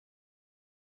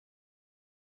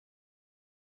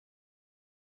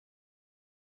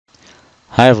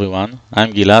Hi everyone,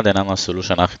 I'm Gilad and I'm a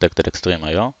solution architect at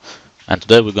XtremIO, and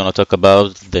today we're going to talk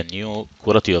about the new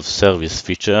quality of service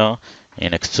feature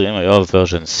in XtremIO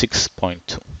version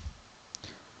 6.2.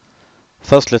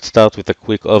 First, let's start with a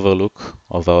quick overlook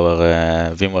of our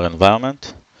Vmware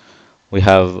environment. We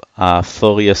have a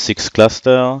 4ES6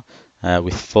 cluster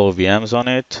with 4 VMs on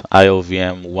it, IO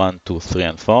VM 1, 2, 3,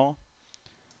 and 4.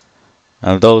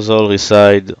 And those all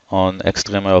reside on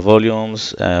XtremIO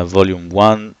volumes, volume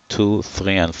 1, 2,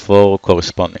 3, and 4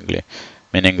 correspondingly,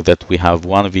 meaning that we have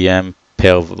one VM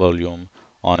per volume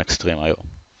on XtremIO.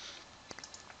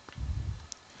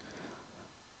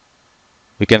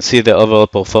 We can see the overall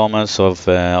performance of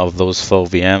those 4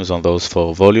 VMs on those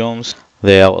 4 volumes.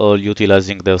 They are all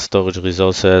utilizing their storage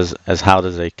resources as hard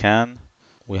as they can.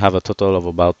 We have a total of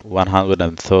about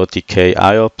 130K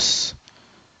IOPS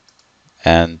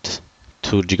and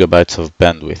 2 GB of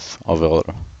bandwidth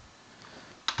overall.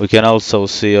 We can also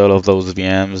see all of those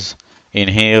VMs in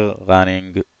here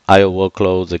running IO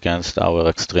workloads against our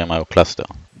XtremIO cluster.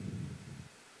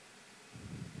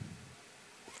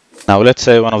 Now let's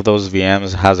say one of those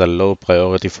VMs has a low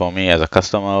priority for me as a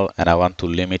customer and I want to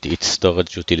limit its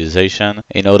storage utilization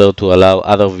in order to allow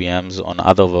other VMs on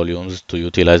other volumes to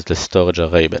utilize the storage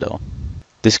array better.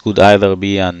 This could either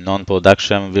be a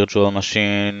non-production virtual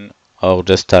machine or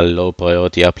just a low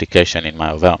priority application in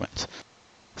my environment.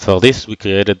 For this, we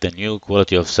created the new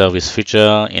quality of service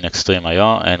feature in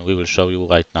XtremIO, and we will show you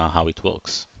right now how it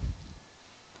works.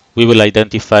 We will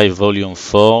identify volume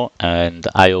 4 and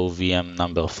IO VM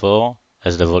number 4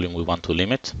 as the volume we want to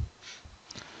limit.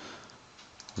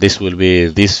 This will be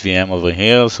this VM over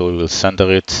here, so we will center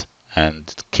it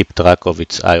and keep track of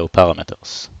its IO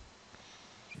parameters.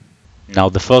 Now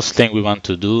the first thing we want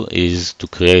to do is to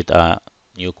create a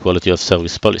new quality of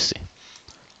service policy.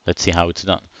 Let's see how it's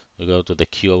done. We go to the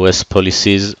Qos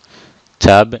Policies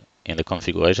tab in the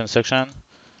configuration section,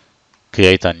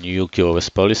 create a new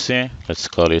Qos policy. Let's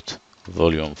call it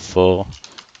volume 4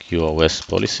 Qos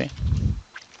policy.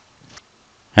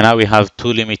 And now we have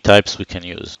two limit types we can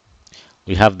use.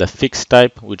 We have the fixed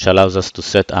type, which allows us to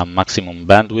set a maximum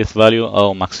bandwidth value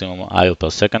or maximum IO per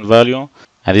second value.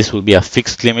 And this will be a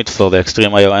fixed limit for the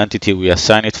XtremIO entity we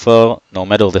assign it for, no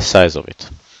matter the size of it.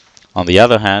 On the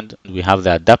other hand, we have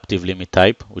the adaptive limit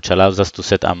type, which allows us to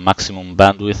set a maximum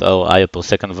bandwidth or IO per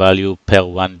second value per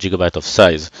 1 GB of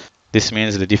size. This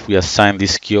means that if we assign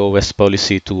this Qos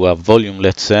policy to a volume,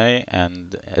 let's say,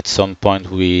 and at some point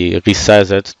we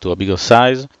resize it to a bigger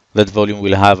size, that volume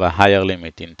will have a higher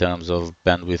limit in terms of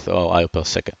bandwidth or IO per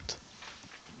second.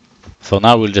 For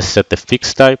now, we'll just set the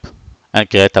fixed type and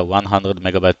create a 100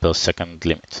 MB per second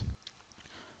limit.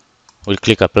 We'll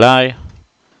click apply,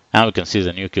 and we can see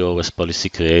the new Qos policy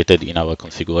created in our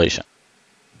configuration.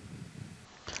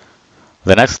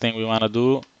 The next thing we want to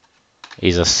do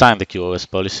is assign the Qos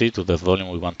policy to the volume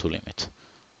we want to limit.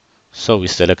 So we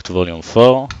select volume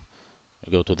 4,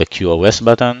 we go to the QoS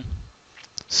button,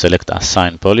 select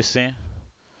assign policy,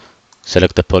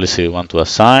 select the policy we want to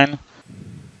assign,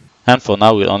 and for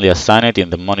now we'll only assign it in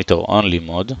the monitor only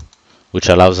mode, which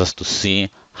allows us to see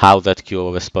how that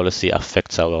Qos policy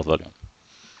affects our volume.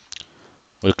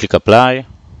 We'll click apply.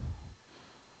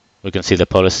 We can see the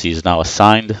policy is now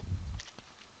assigned.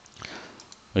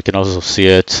 We can also see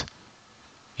it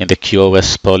in the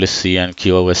Qos policy and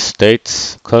Qos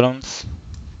states columns.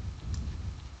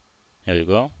 Here you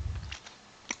go.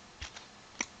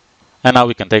 And now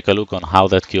we can take a look on how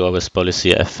that Qos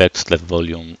policy affects that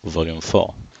volume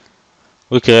 4.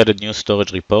 We created new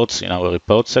storage reports in our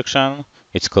report section.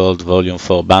 It's called volume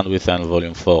 4 bandwidth and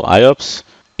volume 4 IOPS.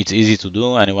 It's easy to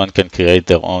do. Anyone can create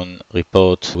their own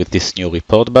report with this new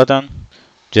report button.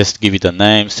 Just give it a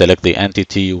name, select the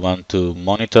entity you want to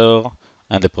monitor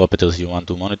and the properties you want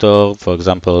to monitor, for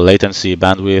example, latency,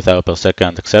 bandwidth, IO per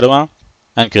second, etc.,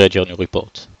 and create your new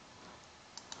report.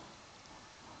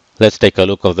 Let's take a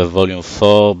look at the volume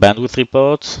 4 bandwidth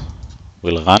report.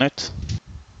 We'll run it.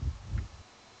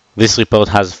 This report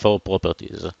has 4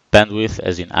 properties: bandwidth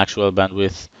as in actual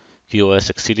bandwidth, Qos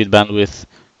exceeded bandwidth,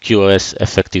 Qos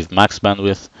effective max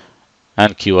bandwidth,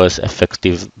 and Qos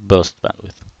effective burst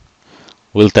bandwidth.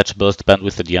 We'll touch burst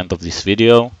bandwidth at the end of this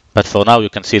video, but for now you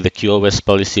can see the Qos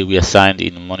policy we assigned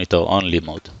in monitor only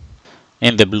mode.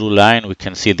 In the blue line we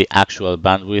can see the actual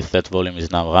bandwidth that volume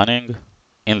is now running.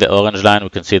 In the orange line we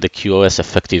can see the Qos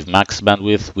effective max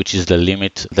bandwidth, which is the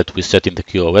limit that we set in the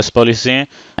Qos policy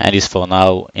and is for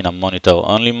now in a monitor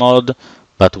only mode.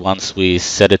 But once we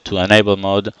set it to enable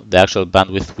mode, the actual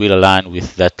bandwidth will align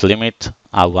with that limit,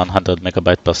 a 100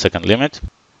 MB per second limit.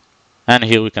 And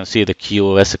here we can see the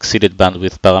Qos exceeded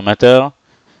bandwidth parameter.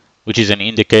 which is an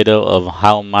indicator of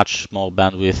how much more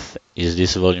bandwidth is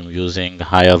this volume using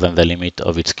higher than the limit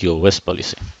of its QoS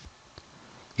policy.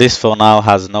 This for now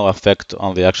has no effect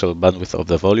on the actual bandwidth of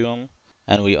the volume,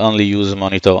 and we only use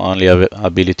monitor-only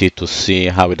ability to see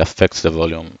how it affects the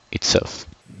volume itself.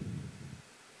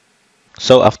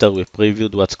 So after we've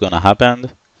previewed what's gonna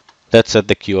happen, let's set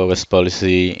the QoS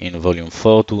policy in volume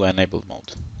 4 to enable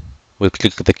mode. We'll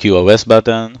click the QoS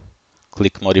button,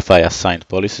 click Modify Assigned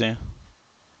Policy,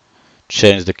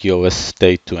 change the QoS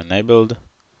state to enabled,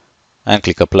 and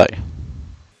click Apply.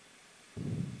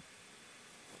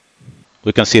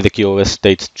 We can see the QoS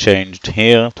state changed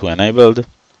here to enabled,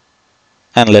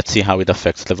 and let's see how it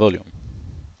affects the volume.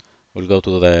 We'll go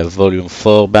to the volume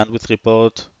 4 bandwidth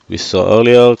report we saw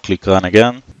earlier, click Run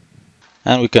again,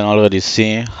 and we can already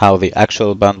see how the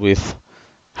actual bandwidth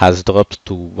has dropped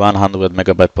to 100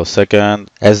 megabytes per second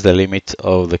as the limit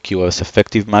of the QoS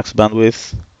effective max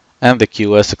bandwidth, and the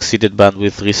QoS exceeded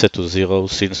bandwidth reset to 0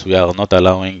 since we are not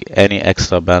allowing any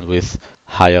extra bandwidth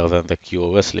higher than the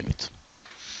QoS limit.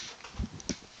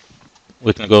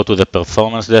 We can go to the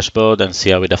performance dashboard and see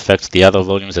how it affects the other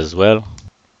volumes as well.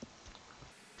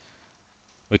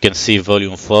 We can see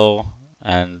volume 4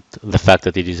 and the fact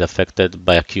that it is affected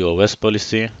by a QoS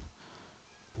policy.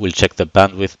 We'll check the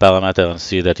bandwidth parameter and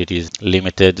see that it is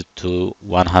limited to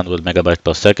 100 megabytes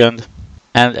per second.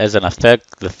 And as an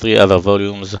effect, the 3 other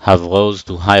volumes have rose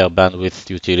to higher bandwidth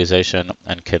utilization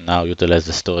and can now utilize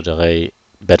the storage array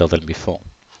better than before.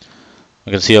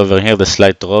 You can see over here the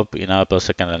slight drop in hour per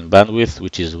second and bandwidth,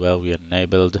 which is where we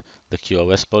enabled the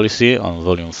QoS policy on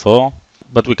volume 4.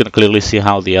 But we can clearly see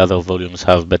how the other volumes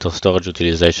have better storage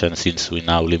utilization since we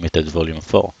now limited volume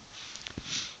 4.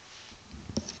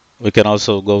 We can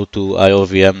also go to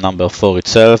IOVM number 4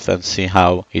 itself and see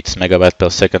how its megabyte per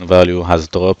second value has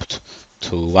dropped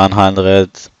to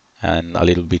 100 and a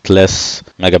little bit less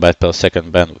megabyte per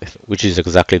second bandwidth, which is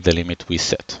exactly the limit we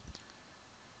set.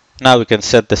 Now we can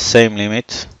set the same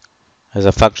limit as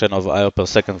a function of I/O per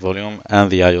second volume and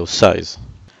the I/O size.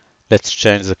 Let's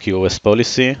change the QoS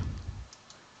policy.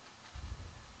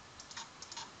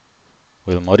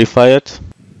 We'll modify it.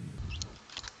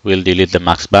 We'll delete the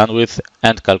max bandwidth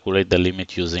and calculate the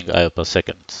limit using I/O per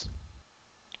second.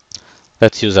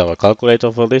 Let's use our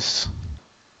calculator for this.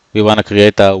 We want to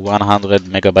create a 100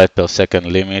 megabyte per second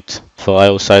limit for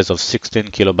I/O size of 16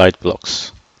 kilobyte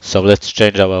blocks. So let's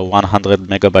change our 100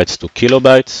 megabytes to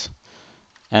kilobytes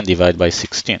and divide by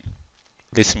 16.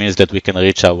 This means that we can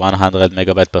reach a 100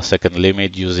 megabyte per second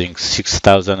limit using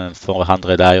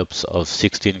 6,400 IOPS of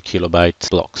 16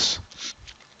 kilobyte blocks.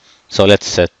 So let's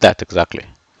set that exactly.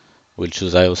 We'll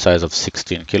choose I/O size of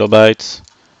 16 kilobytes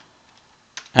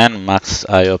and max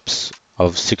IOPS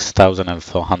of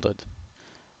 6,400.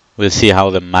 We'll see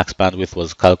how the max bandwidth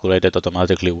was calculated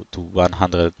automatically to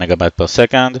 100 megabytes per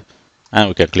second. And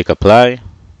we can click Apply.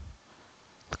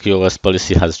 The QoS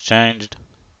policy has changed.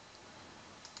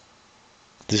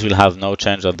 This will have no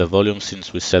change on the volume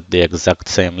since we set the exact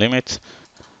same limit,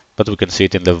 but we can see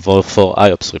it in the Vol4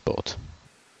 IOPS report.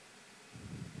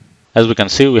 As we can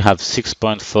see, we have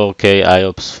 6.4K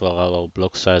IOPS for our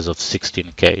block size of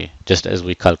 16K, just as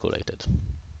we calculated.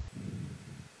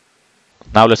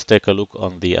 Now let's take a look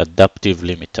on the adaptive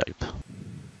limit type.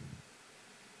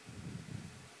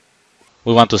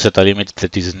 We want to set a limit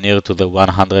that is near to the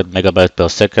 100 megabyte per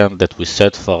second that we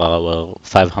set for our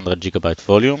 500 gigabyte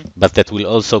volume, but that will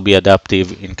also be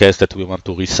adaptive in case that we want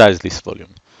to resize this volume.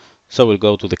 So we'll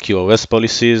go to the QoS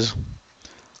policies,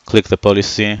 click the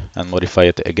policy and modify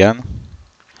it again.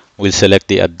 We'll select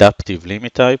the adaptive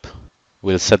limit type.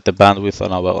 We'll set the bandwidth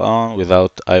on our own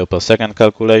without I/O per second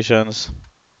calculations.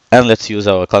 And let's use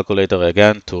our calculator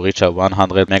again to reach a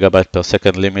 100 megabyte per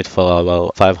second limit for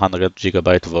our 500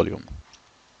 gigabyte volume.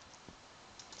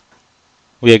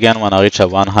 We again want to reach a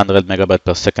 100 megabyte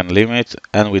per second limit,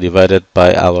 and we divide it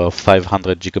by our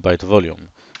 500 gigabyte volume,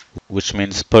 which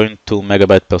means 0.2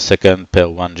 megabyte per second per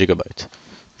 1 gigabyte.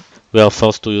 We are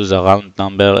forced to use a round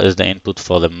number as the input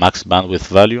for the max bandwidth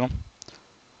value.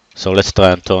 So let's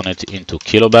try and turn it into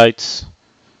kilobytes.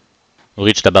 We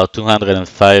reached about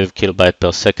 205 kilobyte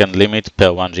per second limit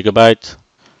per 1 gigabyte,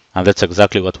 and that's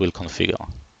exactly what we'll configure.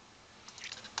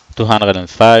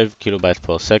 205 kilobyte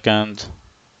per second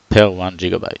per 1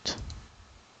 gigabyte.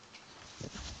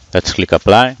 Let's click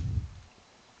Apply.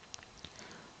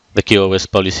 The QoS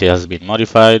policy has been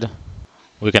modified.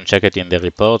 We can check it in the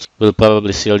report. We'll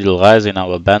probably see a little rise in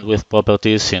our bandwidth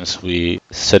properties since we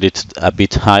set it a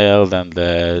bit higher than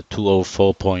the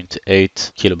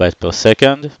 204.8 kilobyte per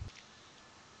second.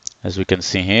 As we can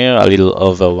see here, a little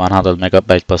over 100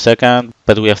 megabyte per second,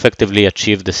 but we effectively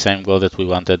achieved the same goal that we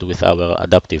wanted with our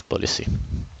adaptive policy.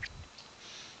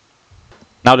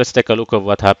 Now let's take a look at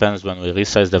what happens when we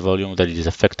resize the volume that is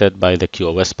affected by the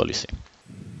QoS policy.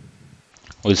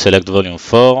 We'll select volume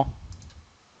 4.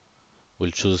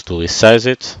 We'll choose to resize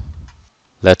it.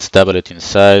 Let's double it in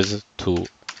size to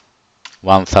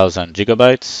 1000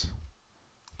 gigabytes.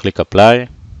 Click apply.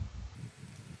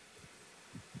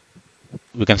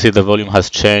 We can see the volume has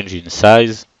changed in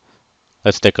size.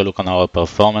 Let's take a look on our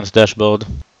performance dashboard.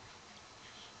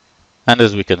 And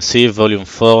as we can see, volume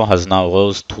 4 has now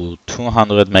rose to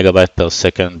 200 megabytes per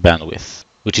second bandwidth,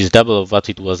 which is double of what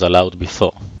it was allowed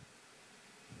before.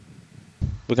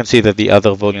 We can see that the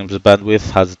other volume's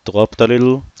bandwidth has dropped a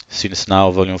little, since now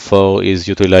volume 4 is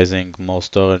utilizing more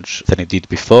storage than it did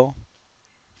before.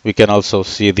 We can also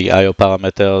see the I/O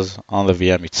parameters on the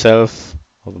VM itself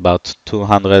of about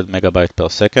 200 megabytes per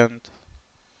second.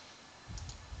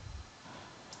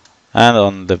 And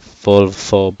on the Vol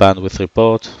 4 bandwidth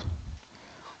report,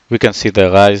 we can see the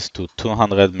rise to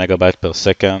 200 megabytes per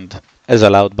second as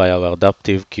allowed by our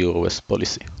adaptive QoS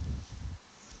policy.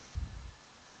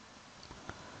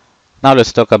 Now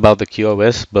let's talk about the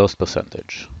QoS burst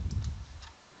percentage.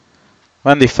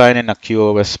 When defining a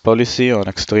QoS policy on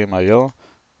XtremIO,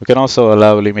 we can also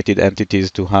allow limited entities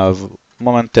to have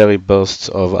momentary bursts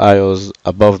of IOs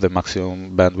above the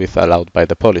maximum bandwidth allowed by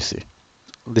the policy.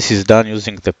 This is done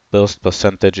using the burst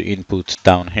percentage input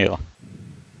down here.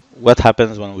 What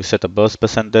happens when we set a burst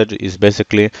percentage is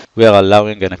basically we are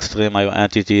allowing an XtremIO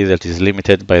entity that is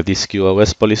limited by this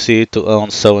QoS policy to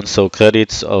earn so-and-so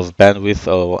credits of bandwidth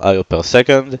or IO per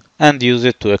second and use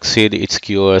it to exceed its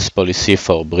QoS policy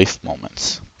for brief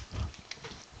moments.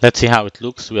 Let's see how it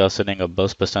looks. We are setting a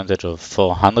burst percentage of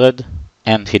 400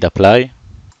 and hit apply.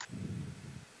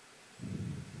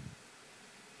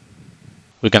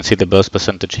 We can see the burst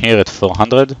percentage here at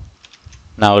 400.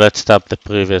 Now let's stop the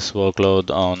previous workload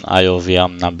on IO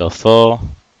VM number 4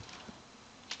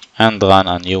 and run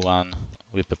a new one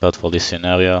we prepared for this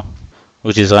scenario,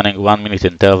 which is running 1 minute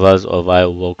intervals of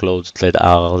IO workloads that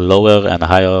are lower and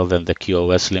higher than the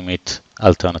QoS limit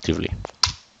alternatively.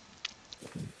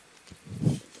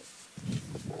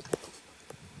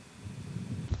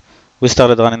 We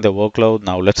started running the workload.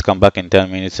 Now let's come back in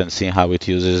 10 minutes and see how it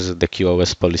uses the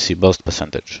QoS policy burst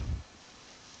percentage.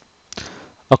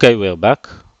 Okay, we're back.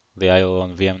 The IO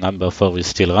on VM number 4 is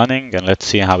still running, and let's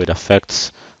see how it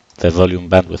affects the volume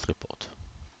bandwidth report.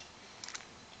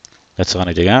 Let's run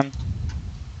it again.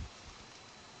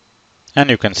 And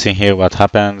you can see here what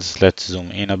happens. Let's zoom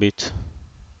in a bit.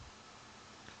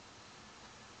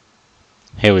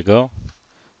 Here we go.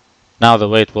 Now the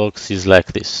way it works is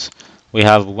like this. We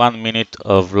have 1 minute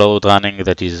of load running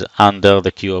that is under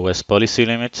the QoS policy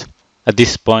limit. At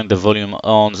this point, the volume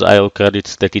earns IO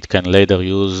credits that it can later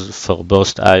use for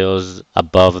burst IOs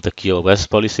above the QoS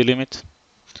policy limit.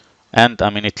 And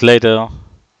a minute later,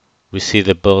 we see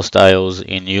the burst IOs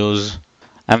in use,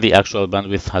 and the actual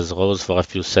bandwidth has rose for a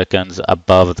few seconds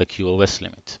above the QoS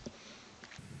limit.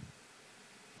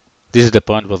 This is the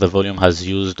point where the volume has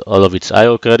used all of its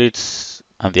IO credits,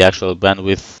 and the actual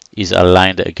bandwidth is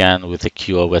aligned again with the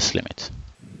QoS limit.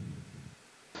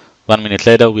 1 minute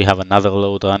later, we have another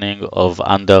load running of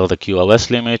under the QoS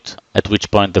limit, at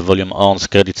which point the volume earns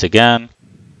credits again,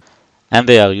 and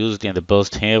they are used in the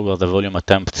burst here where the volume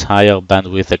attempts higher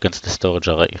bandwidth against the storage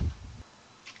array.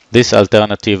 This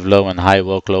alternative low and high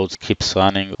workloads keeps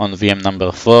running on VM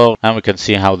number 4, and we can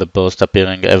see how the burst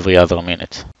appearing every other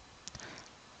minute.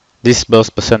 This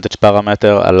burst percentage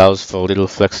parameter allows for little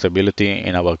flexibility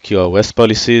in our QoS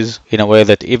policies in a way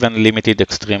that even limited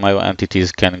XtremIO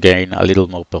entities can gain a little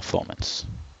more performance.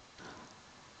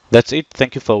 That's it.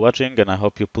 Thank you for watching, and I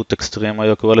hope you put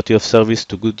XtremIO quality of service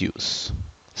to good use.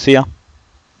 See ya!